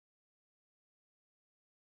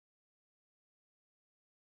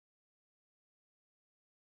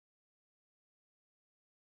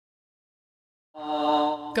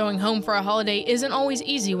Going home for a holiday isn't always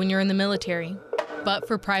easy when you're in the military. But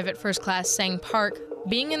for Private First Class Sang Park,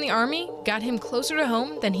 being in the Army got him closer to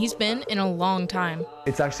home than he's been in a long time.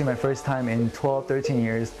 It's actually my first time in 12, 13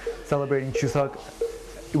 years celebrating Chuseok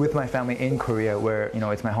with my family in Korea, where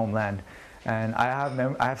it's my homeland. And I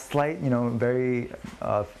have slight, very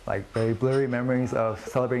blurry memories of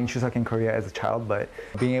celebrating Chuseok in Korea as a child, but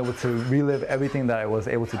being able to relive everything that I was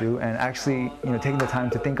able to do, and actually, taking the time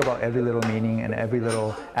to think about every little meaning and every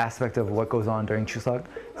little aspect of what goes on during Chuseok.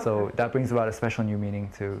 So that brings about a special new meaning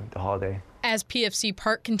to the holiday. As PFC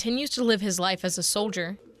Park continues to live his life as a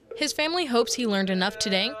soldier, his family hopes he learned enough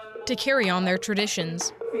today to carry on their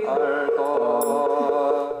traditions.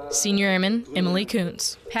 Senior Airman Emily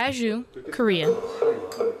Koonce, Paju, Korea.